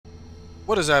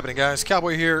What is happening, guys?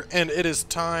 Cowboy here, and it is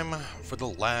time for the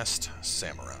last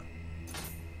samurai.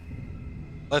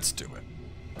 Let's do it.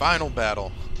 Final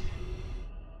battle.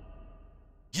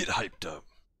 Get hyped up.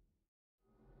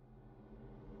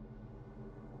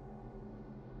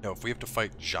 Now, if we have to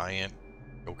fight giant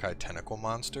yokai tentacle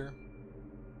monster,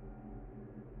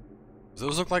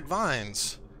 those look like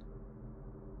vines,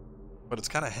 but it's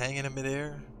kind of hanging in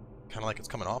midair, kind of like it's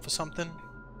coming off of something.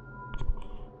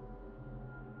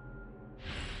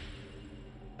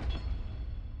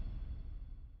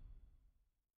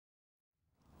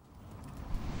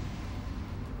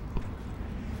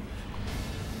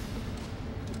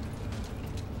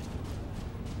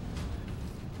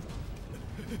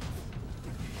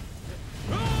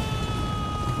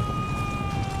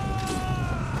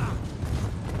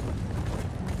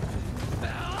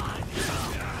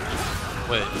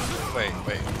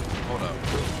 Wait, hold up.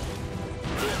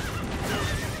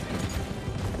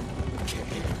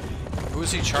 Who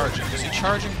is he charging? Is he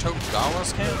charging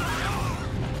Tokugawa's camp?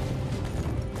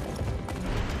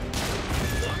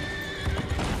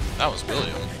 That was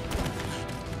William.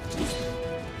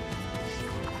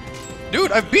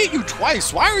 Dude, I've beat you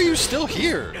twice! Why are you still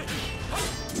here?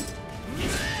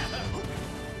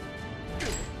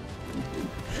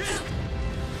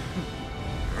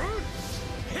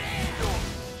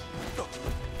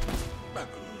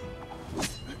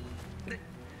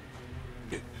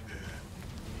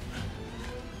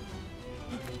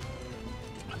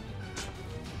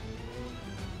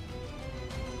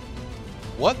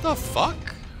 What the fuck?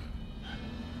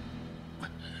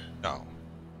 No.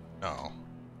 No.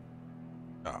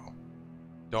 No.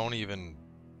 Don't even...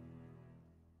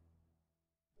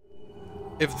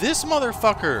 If this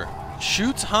motherfucker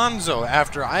shoots Hanzo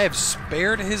after I have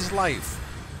spared his life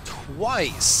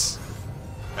twice...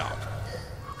 No.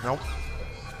 Nope.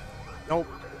 Nope.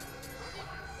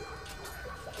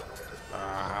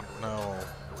 No.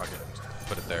 Okay,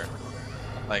 put it there.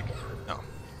 Like, no.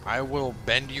 I will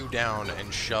bend you down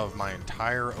and shove my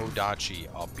entire Odachi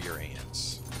up your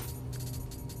ants.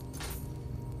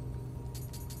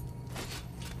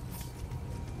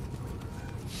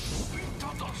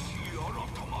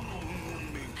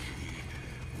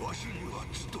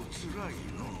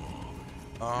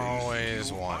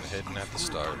 Always one hidden at the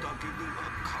start.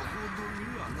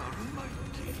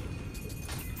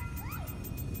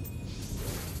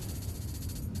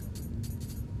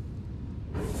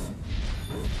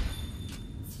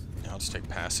 Now let's take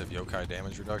passive yokai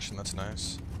damage reduction, that's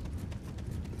nice.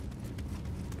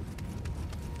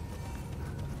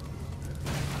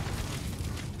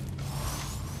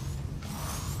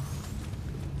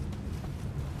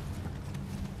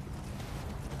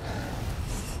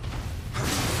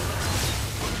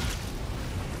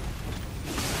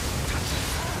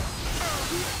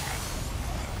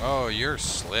 Oh, you're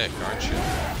slick, aren't you?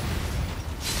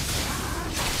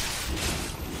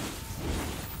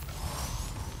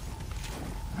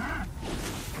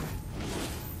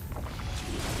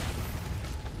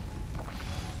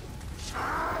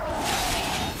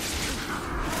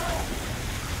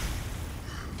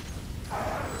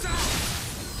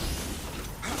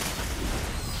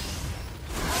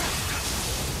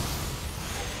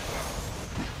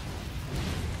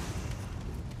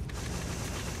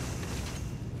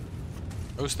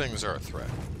 Those things are a threat.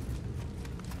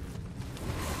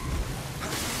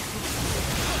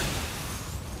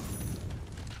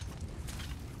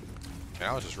 Okay,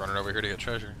 I was just running over here to get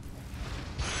treasure.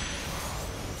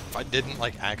 If I didn't,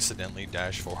 like, accidentally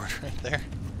dash forward right there,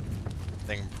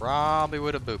 thing probably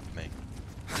would have booped me.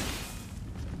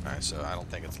 Alright, so I don't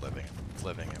think it's living. It's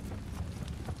living it.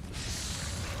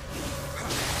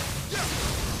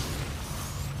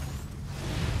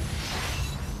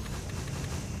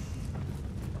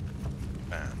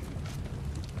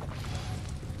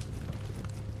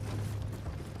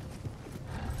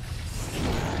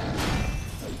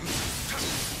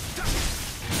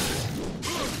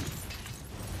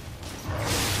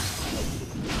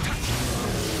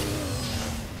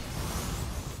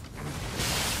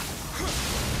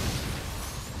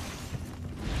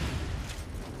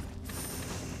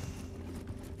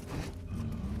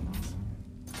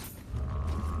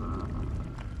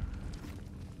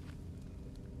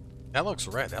 That looks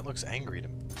red. That looks angry to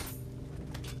me.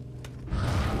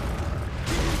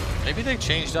 Maybe they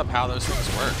changed up how those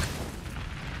things work.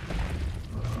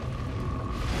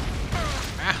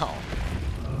 Ow.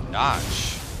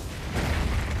 Dodge.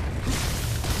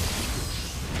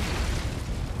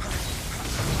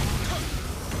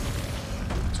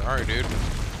 Sorry, dude.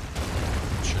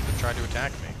 Shouldn't have tried to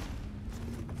attack me.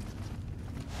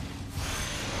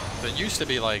 So it used to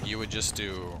be like you would just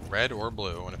do red or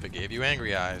blue, and if it gave you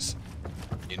angry eyes,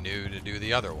 you knew to do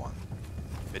the other one.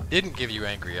 If it didn't give you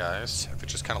angry eyes, if it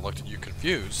just kind of looked at you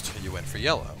confused, you went for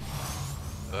yellow.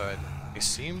 But they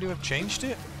seem to have changed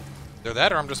it. Either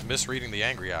that or I'm just misreading the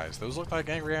angry eyes. Those look like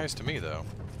angry eyes to me, though.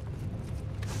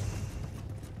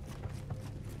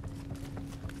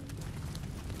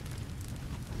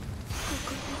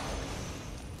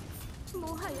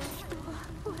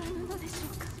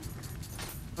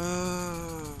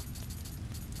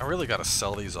 I really gotta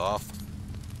sell these off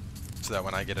so that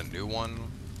when I get a new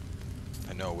one,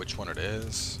 I know which one it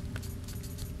is.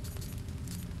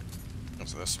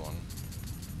 What's this one?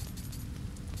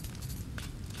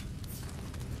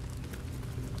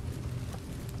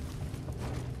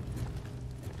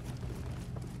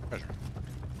 Treasure.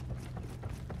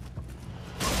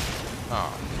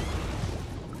 Oh.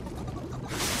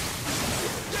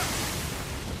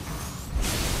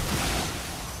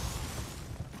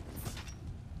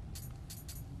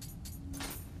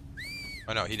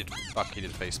 Oh no, he did. Fuck, he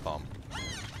did facepalm.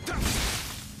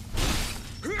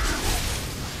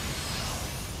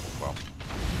 Well.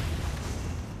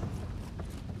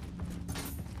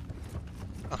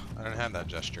 Oh, I didn't have that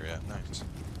gesture yet. Nice.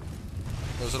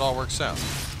 Suppose it all works out.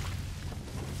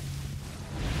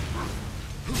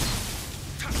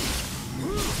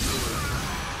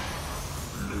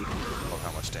 Look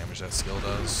how much damage that skill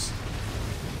does.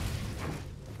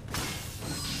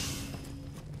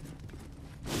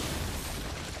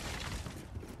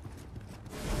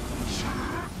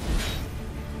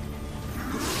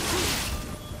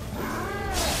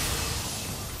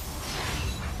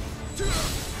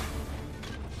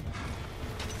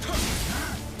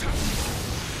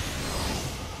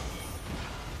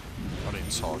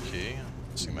 Tall key.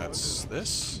 I assume that's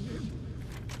this.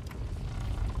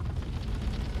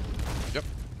 Yep.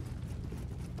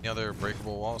 Any other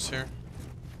breakable walls here?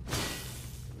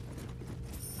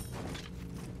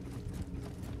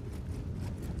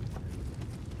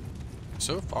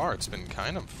 So far, it's been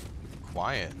kind of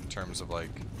quiet in terms of like.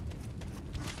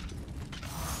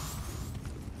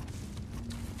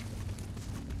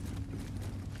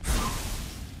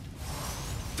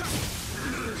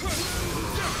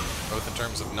 Both in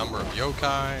terms of number of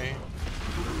yokai,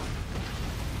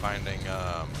 finding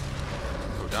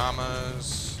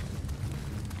kodamas.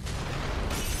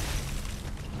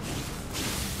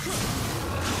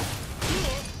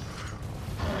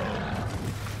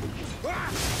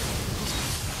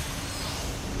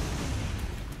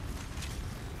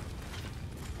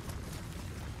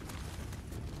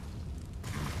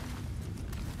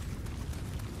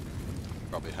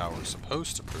 Probably how we're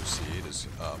supposed to proceed is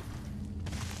up.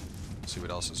 See what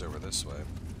else is over this way.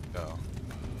 Go.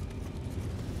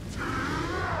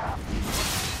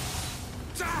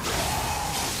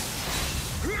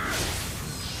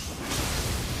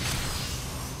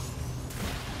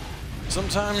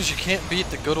 Sometimes you can't beat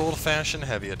the good old-fashioned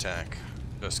heavy attack.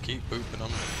 Just keep booping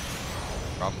them.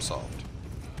 Problem solved.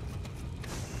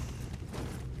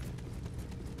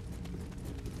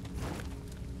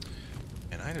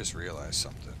 And I just realized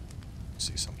something.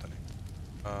 See something.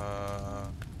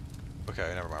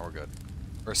 Okay, never mind, we're good.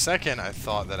 For a second, I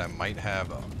thought that I might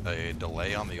have a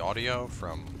delay on the audio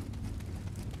from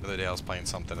the other day. I was playing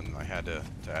something and I had to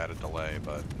add a delay,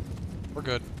 but we're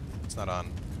good. It's not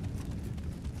on.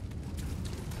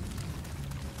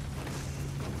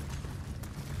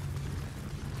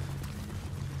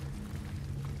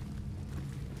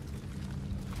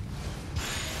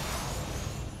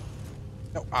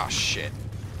 No, ah, shit.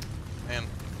 Man.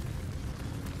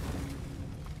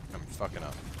 I'm fucking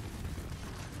up.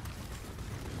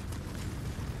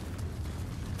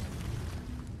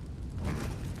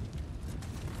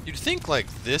 You'd think like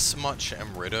this much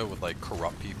Emrita would like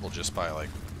corrupt people just by like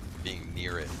being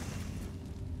near it.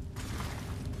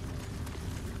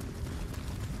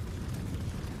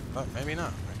 But maybe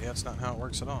not. Maybe that's not how it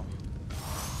works at all.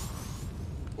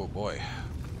 Oh boy.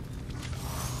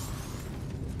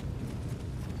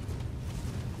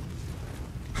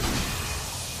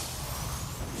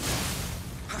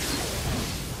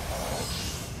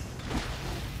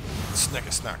 Snack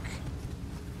a snack.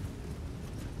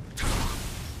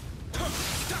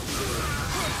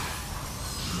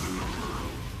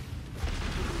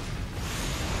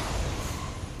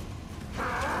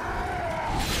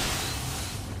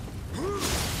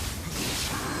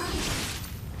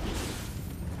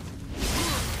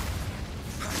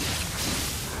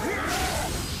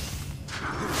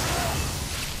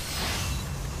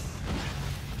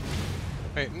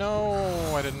 Wait,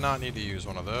 no, I did not need to use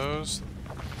one of those.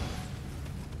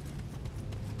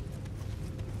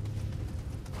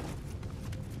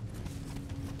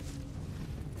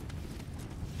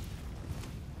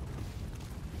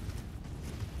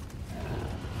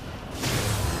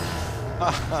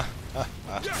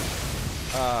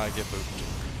 Ah, get booped.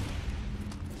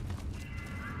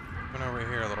 Come over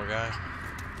here, little guy.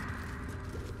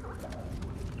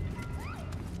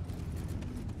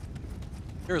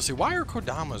 Seriously, why are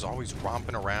Kodamas always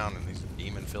romping around in these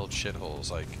demon-filled shitholes?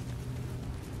 Like,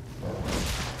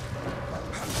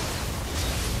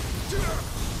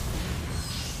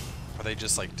 are they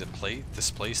just like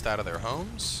displaced out of their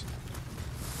homes?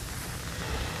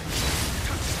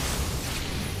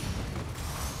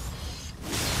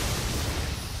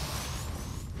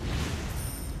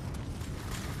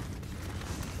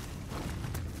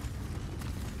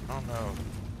 I don't know.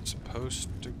 It's supposed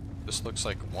to. This looks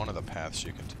like one of the paths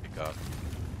you can take up.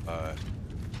 I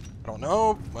don't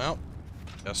know. Well,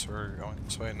 guess we're going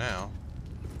this way now.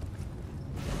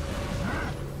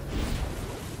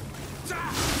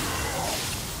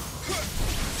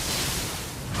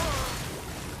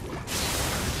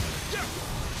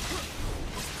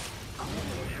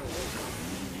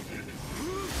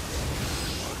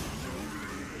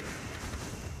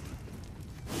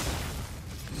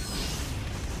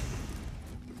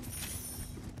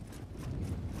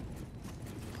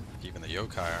 Even the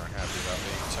yokai aren't happy about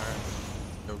being turned.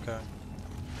 Yokai.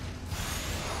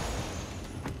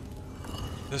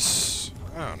 This...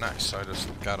 Oh, nice. I just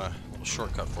got a little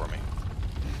shortcut for me.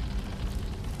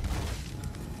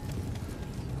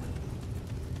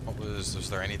 What was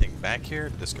there anything back here?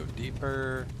 Did this go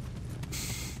deeper?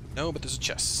 No, but there's a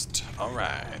chest.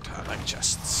 Alright, I like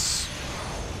chests.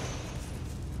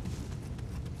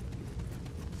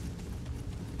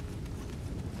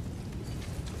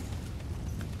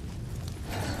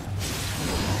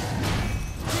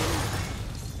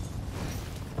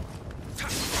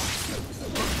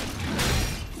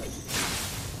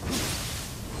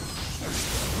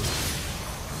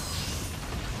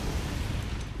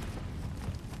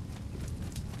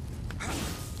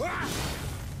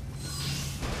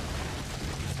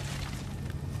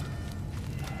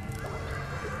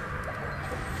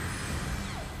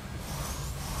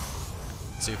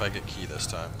 See if I get key this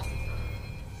time.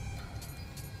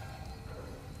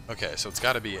 Okay, so it's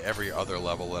got to be every other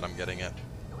level that I'm getting it.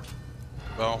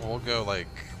 Well, we'll go like,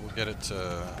 we'll get it to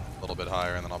a little bit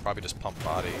higher, and then I'll probably just pump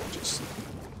body and just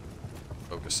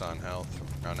focus on health from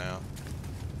around now.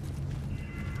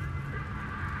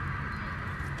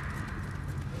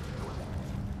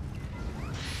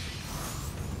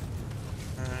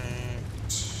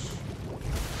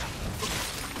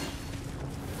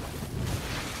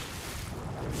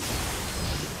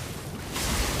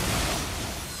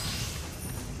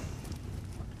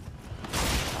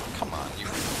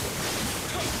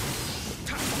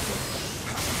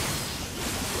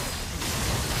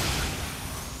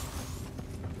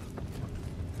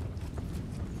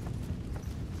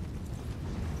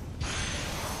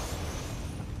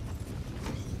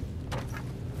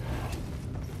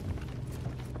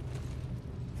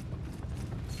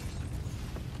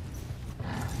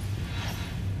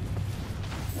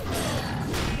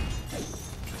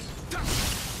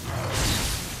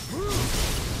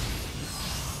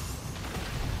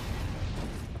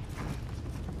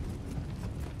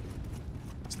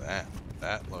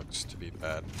 That looks to be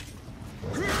bad.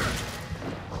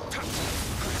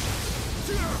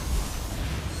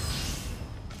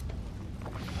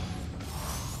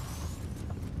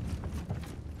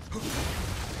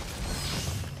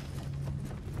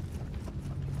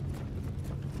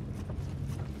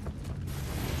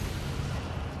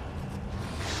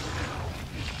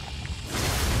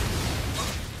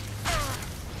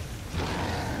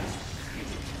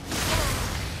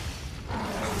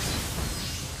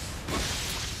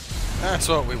 That's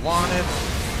what we wanted.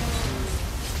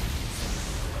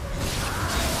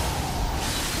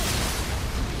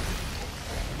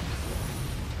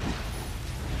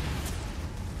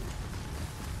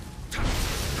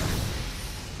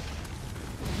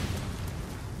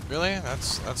 Really?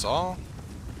 That's all?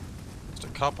 Just a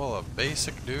couple of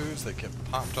basic dudes that get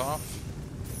popped off?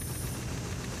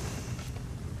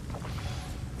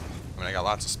 I mean, I got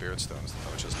lots of spirit stones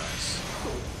though, which is nice.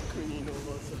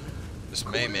 This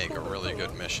may make a really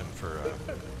good mission for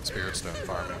spirit stone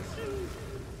farming.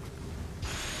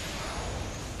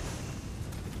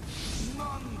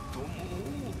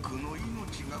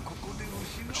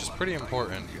 Which is pretty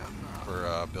important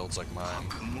for builds like mine.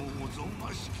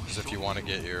 Because if you want to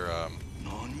get your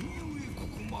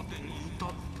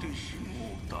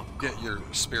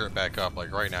spirit back up,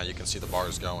 like right now you can see the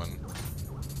bars going.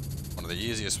 One of the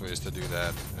easiest ways to do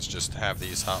that is just have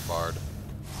these hotbarred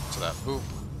so that boop.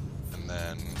 And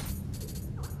then,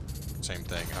 same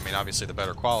thing. I mean, obviously the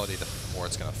better quality, the more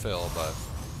it's going to fill, but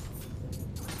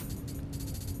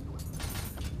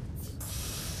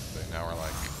Now we're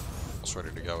like almost ready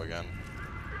to go again.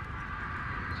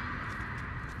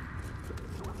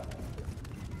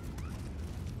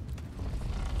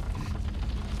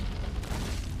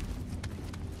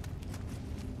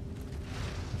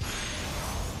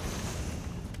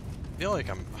 I feel like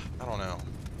I don't know.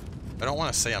 I don't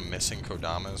want to say I'm missing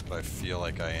Kodamas, but I feel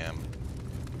like I am.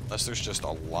 Unless there's just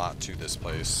a lot to this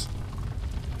place.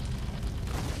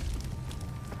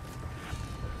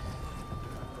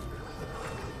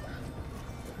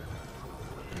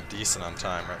 I'm decent on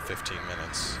time, we're at 15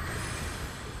 minutes.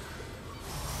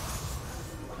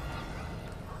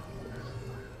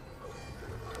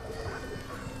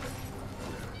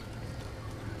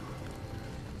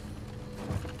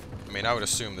 I mean, I would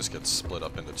assume this gets split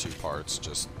up into 2 parts,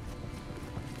 just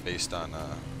based on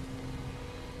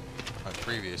my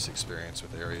previous experience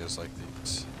with areas like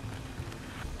these.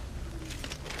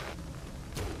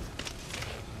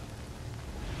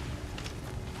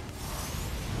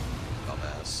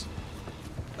 Dumbass.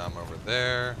 I'm over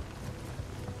there.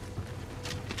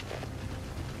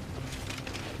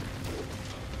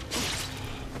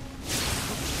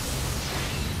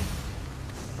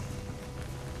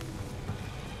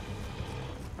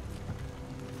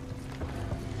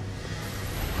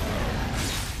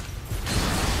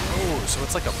 So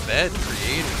it's like a bed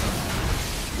created.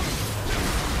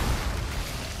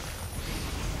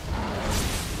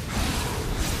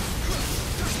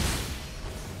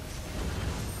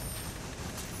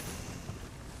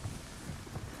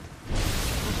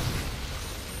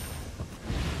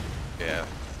 Yeah.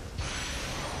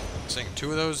 Seeing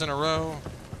 2 of those in a row,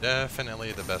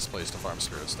 definitely the best place to farm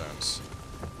spirit stones.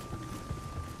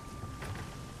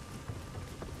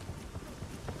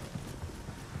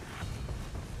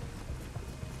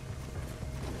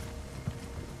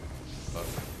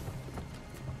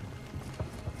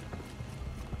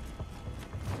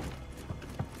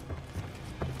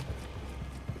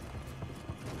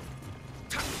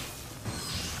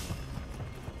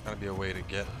 Gotta be a way to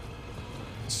get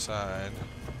inside.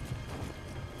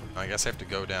 I guess I have to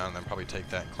go down and then probably take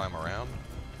that and climb around.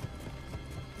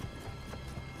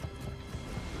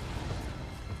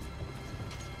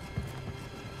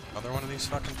 Another one of these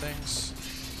fucking things.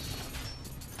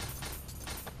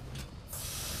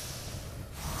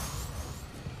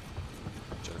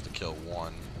 Should have to kill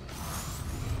one.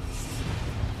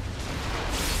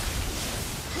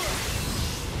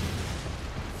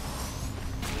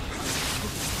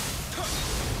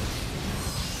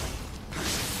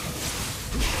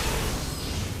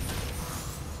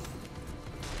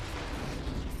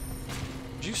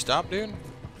 Did you stop, dude?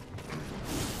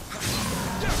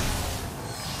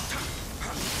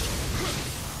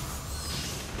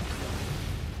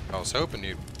 I was hoping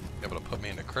you'd be able to put me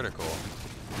into critical.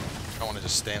 I don't want to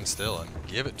just stand still and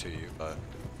give it to you, but...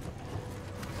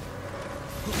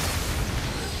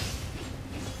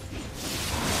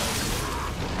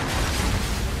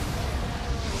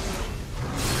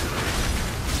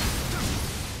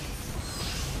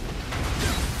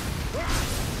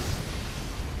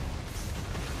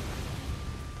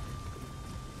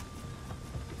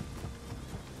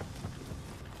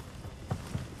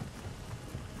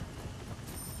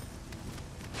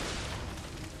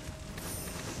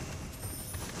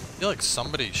 I feel like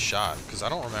somebody shot, because I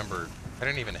don't remember, I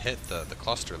didn't even hit the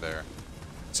cluster there.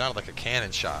 It sounded like a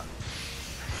cannon shot.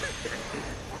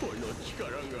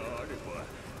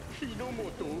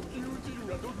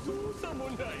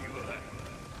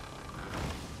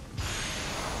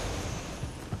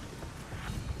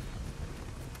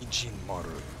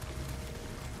 Ijinmaru.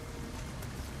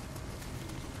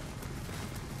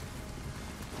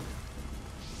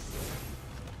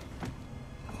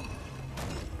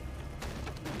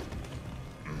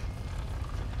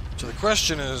 So the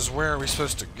question is, where are we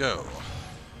supposed to go?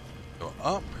 Go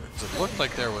up? It looked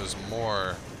like there was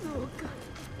more.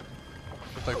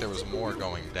 Looked like there was more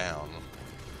going down.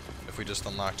 If we just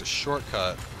unlocked a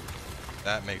shortcut,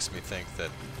 that makes me think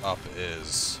that up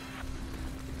is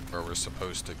where we're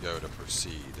supposed to go to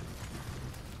proceed.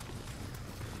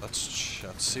 Let's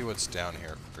see what's down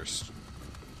here first.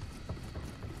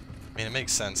 I mean, it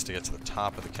makes sense to get to the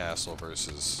top of the castle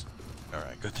versus...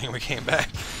 Alright, good thing we came back.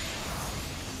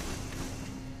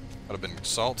 Would have been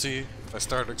salty if I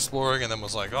started exploring and then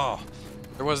was like, oh,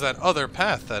 there was that other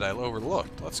path that I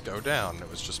overlooked. Let's go down.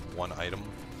 It was just one item.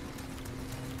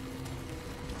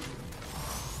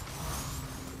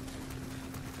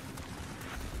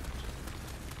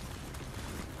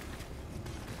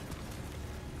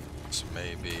 This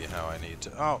may be how I need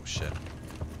to... Oh, shit.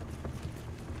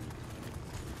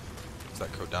 It's that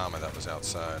Kodama that was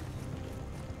outside.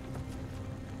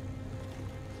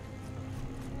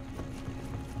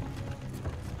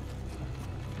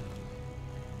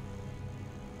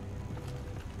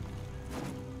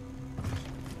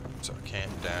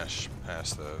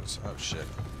 past those. Oh shit.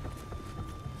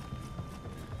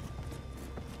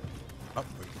 Oh,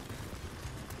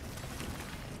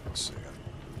 let's see.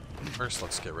 First,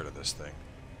 let's get rid of this thing.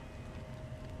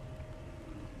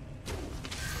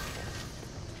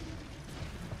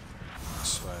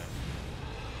 This way.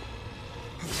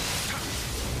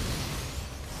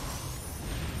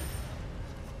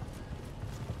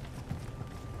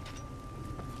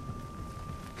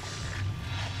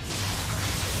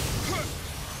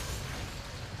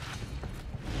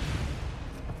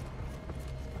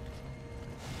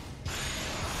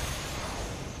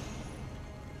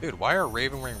 Dude, why are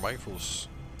Raven Ring rifles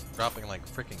dropping like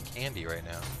freaking candy right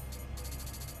now?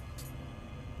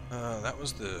 That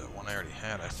was the one I already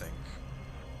had, I think.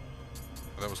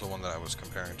 That was the one that I was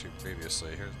comparing to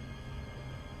previously. Here's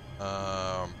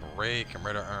break. I'm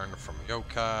ready to earn from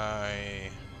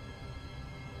yokai.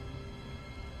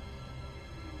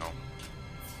 Oh.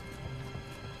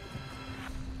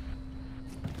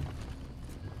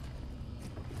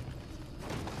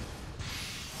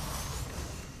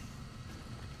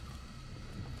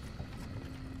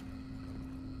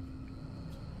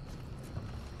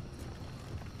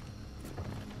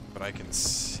 But I can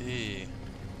see.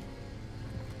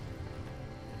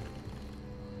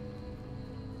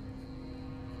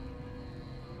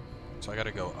 So I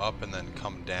gotta go up and then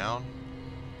come down.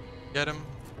 Get him.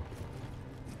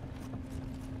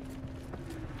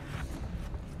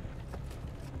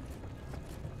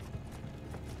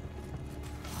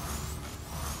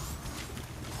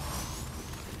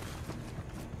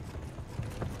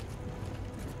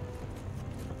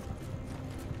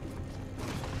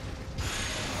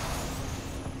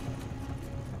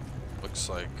 Looks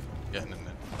like getting in it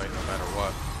fight no matter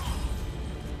what.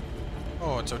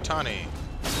 Oh, it's Otani.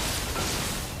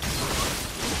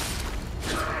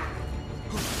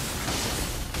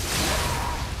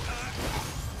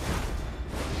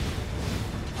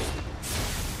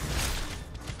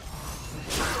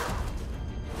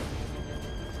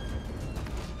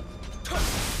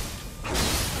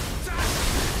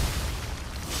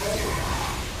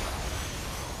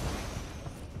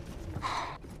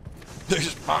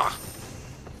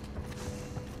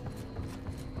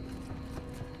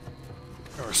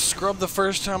 You were a scrub the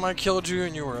first time I killed you,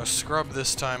 and you were a scrub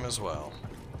this time as well.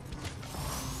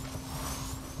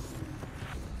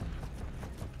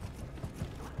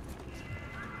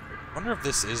 I wonder if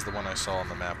this is the one I saw on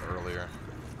the map earlier.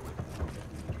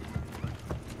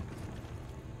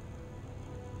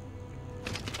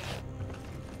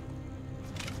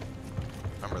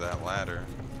 Remember that ladder.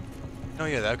 Oh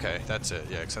yeah, okay, that's it.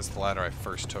 Yeah, because that's the ladder I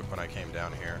first took when I came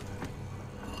down here.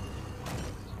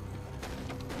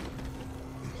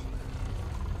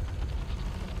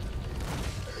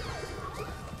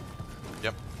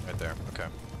 Yep, right there. Okay.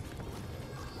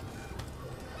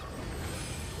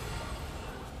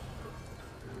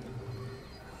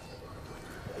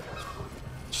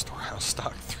 Storehouse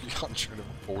stock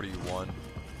 341.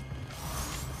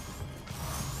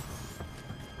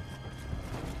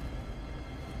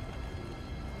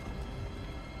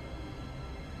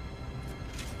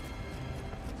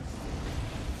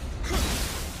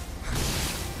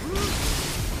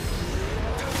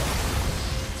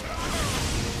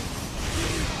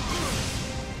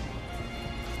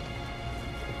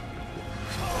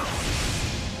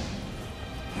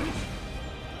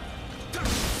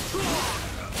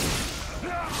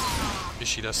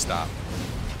 Ishida, stop.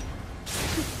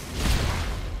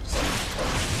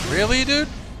 Really, dude?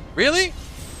 Really?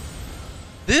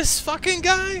 This fucking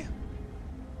guy?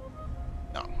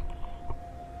 No.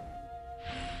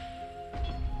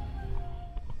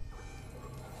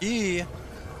 He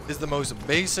is the most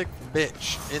basic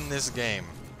bitch in this game.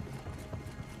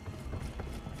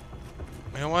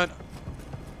 You know what?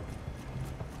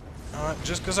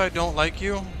 Just because I don't like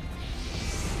you,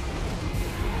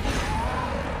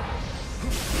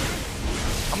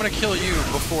 I'm gonna kill you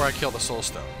before I kill the Soul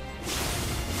Stone.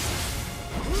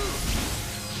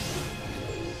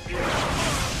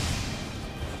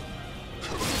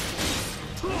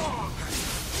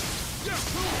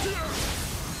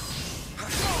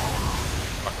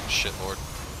 Fucking shitlord.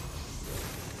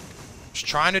 Just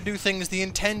trying to do things the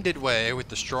intended way with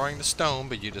destroying the stone,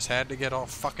 but you just had to get all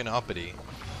fucking uppity.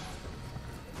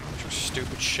 With your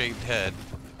stupid shaved head.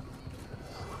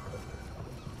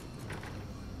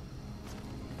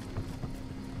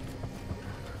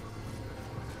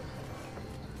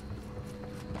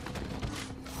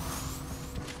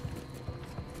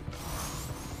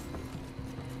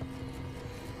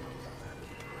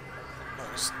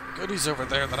 There's goodies over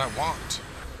there that I want.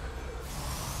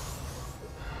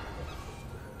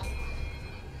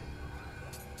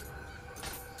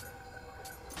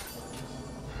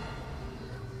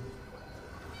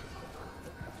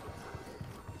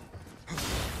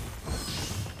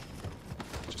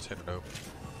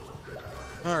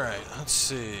 Alright, let's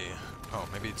see. Oh,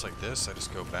 maybe it's like this. I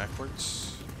just go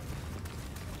backwards.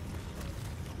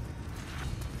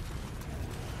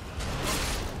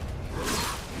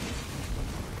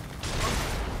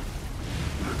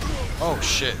 Oh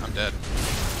shit, I'm dead.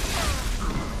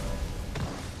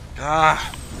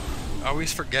 Ah! I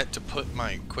always forget to put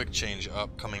my quick change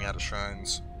up coming out of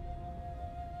shrines.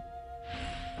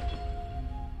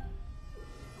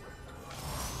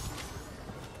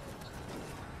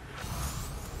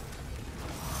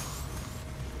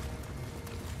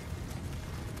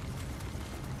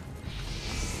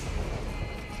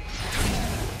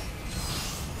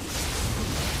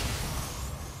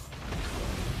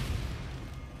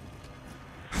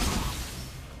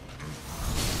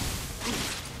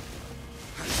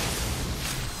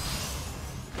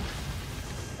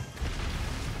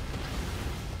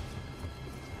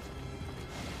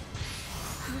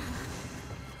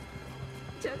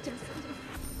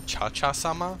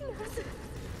 Cha-cha-sama?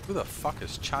 Who the fuck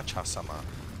is Cha-cha-sama?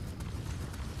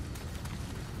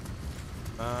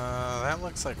 That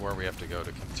looks like where we have to go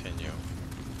to continue.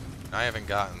 I haven't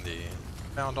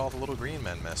found all the little green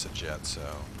men message yet, so.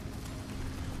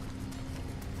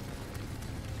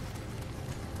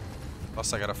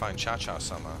 Plus I gotta find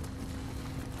Cha-cha-sama.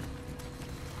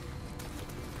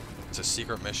 It's a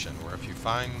secret mission where if you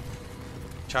find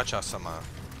Cha-cha-sama,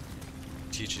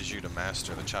 it teaches you to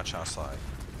master the Cha-cha slide.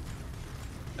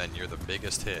 Then you're the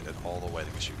biggest hit at all the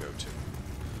weddings you go to.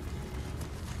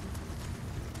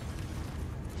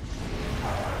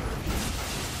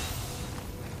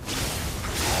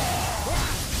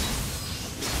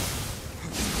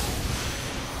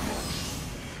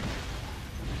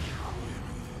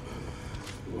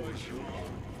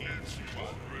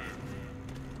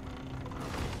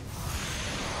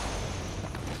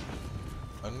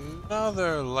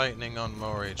 Another lightning on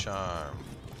Mori charm.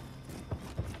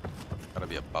 Gotta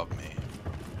be above me.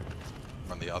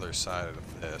 On the other side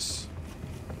of this.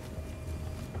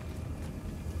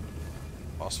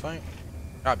 Boss fight?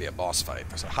 Gotta be a boss fight.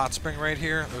 There's a hot spring right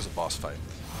here. There's a boss fight.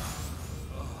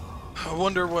 I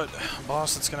wonder what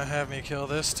boss it's gonna have me kill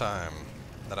this time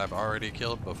that I've already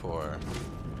killed before.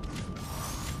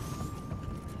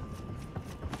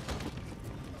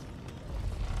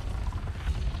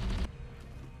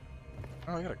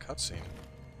 Oh, I got a cutscene.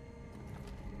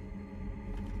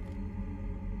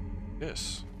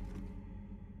 This.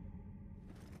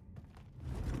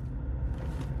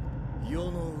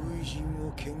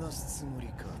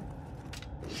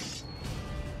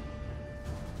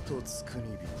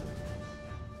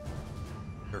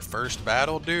 Your first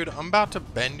battle? Dude, I'm about to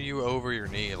bend you over your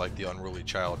knee like the unruly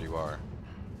child you are.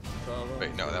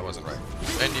 Wait, no, that wasn't right.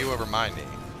 Bend you over my knee.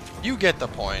 You get the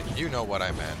point. You know what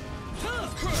I meant.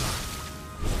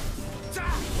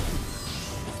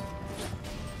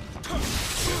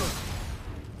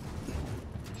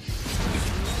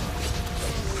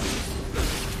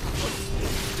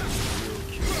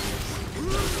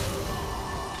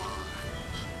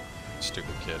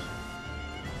 Stupid kid.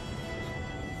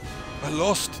 I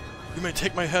lost. You may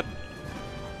take my head.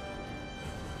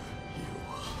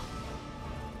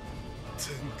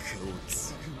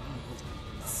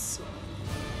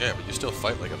 Yeah, but you still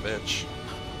fight like a bitch.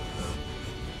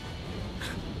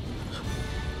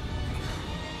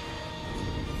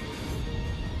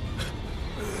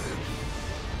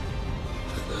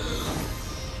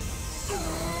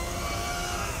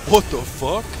 What the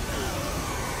fuck?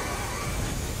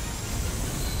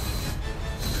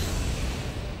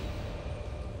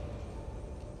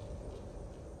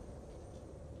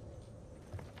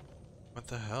 What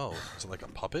the hell? Is it like a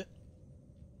puppet?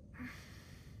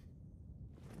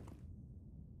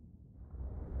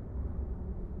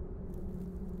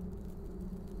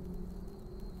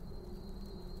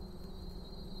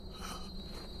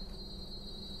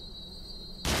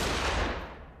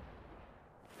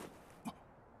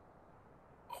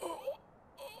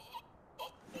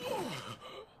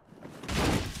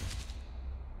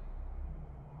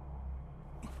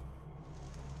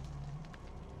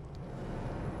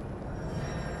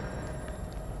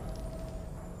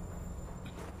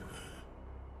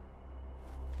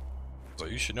 So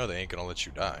you should know they ain't gonna let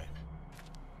you die.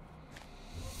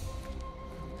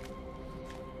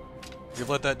 You've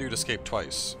let that dude escape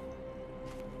twice.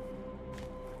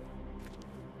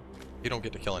 You don't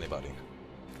get to kill anybody.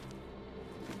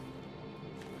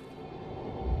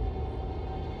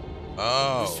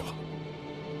 Oh.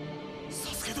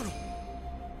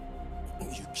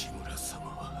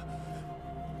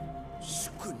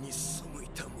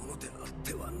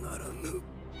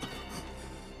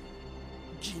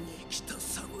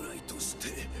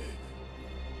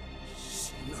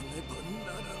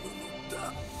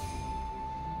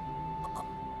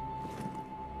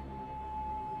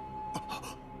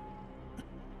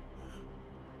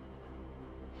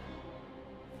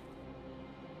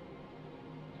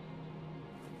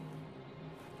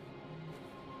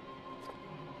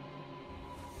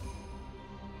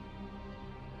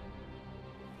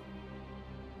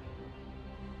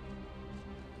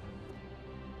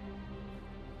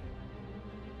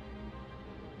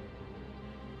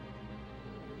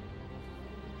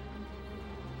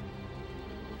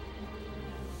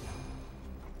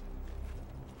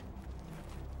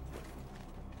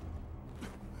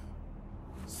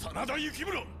 真田幸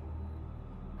村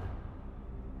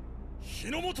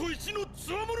日の本一の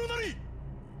つわものなり。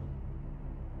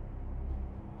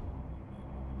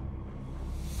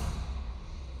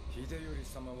秀頼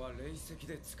様は霊石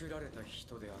で作られた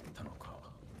人であったのか。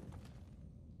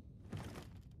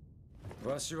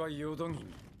わしは淀君、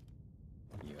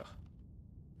いや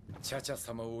茶々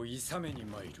様をいさめに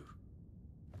参る。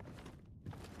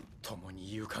共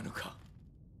に行かぬか。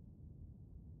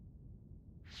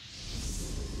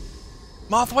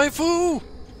Moth Waifu!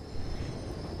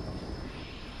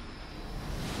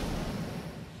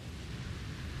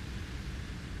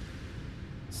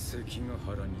 関ヶ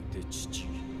原にて父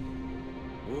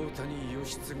大谷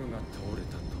義継が倒れ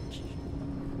た時、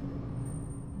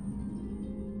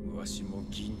わしも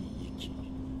義に生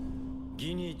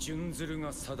き、義に準ずる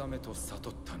が定めと悟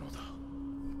ったのだ。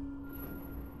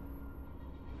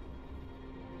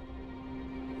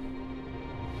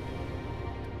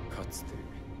かつて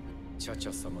茶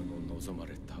々様の望ま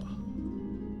れた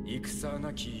戦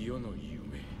なき世の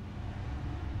夢、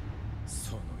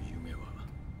その夢は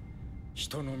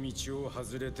人の道を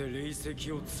外れて霊石を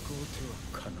使うて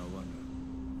はかなわぬ。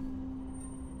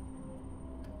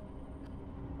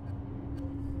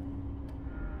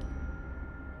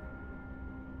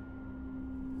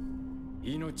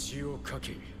命を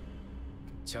懸け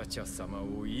茶々様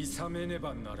をいさめね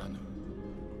ばならぬ。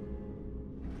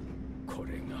こ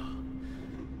れが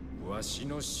わし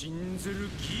の信ずる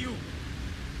義よ。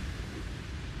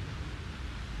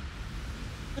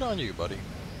 Good on you, buddy.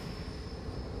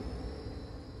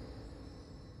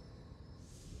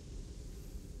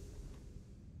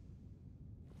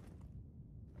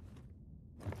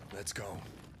 Let's go.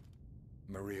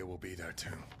 Maria will be there too.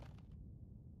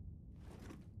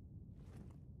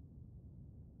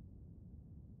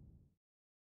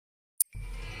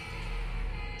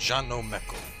 Jano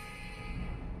Meko.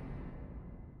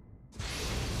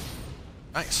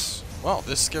 Nice. Well,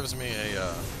 this gives me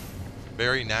a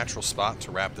very natural spot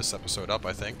to wrap this episode up,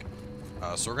 I think.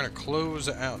 So we're going to close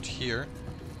out here.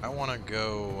 I want to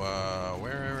go,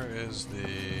 where is the...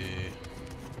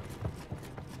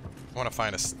 I want to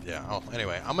find a... Yeah, oh,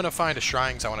 anyway, I'm going to find a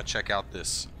shrine because I want to check out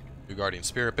this new Guardian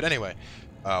Spirit. But anyway,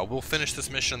 we'll finish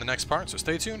this mission in the next part, so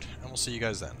stay tuned, and we'll see you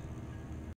guys then.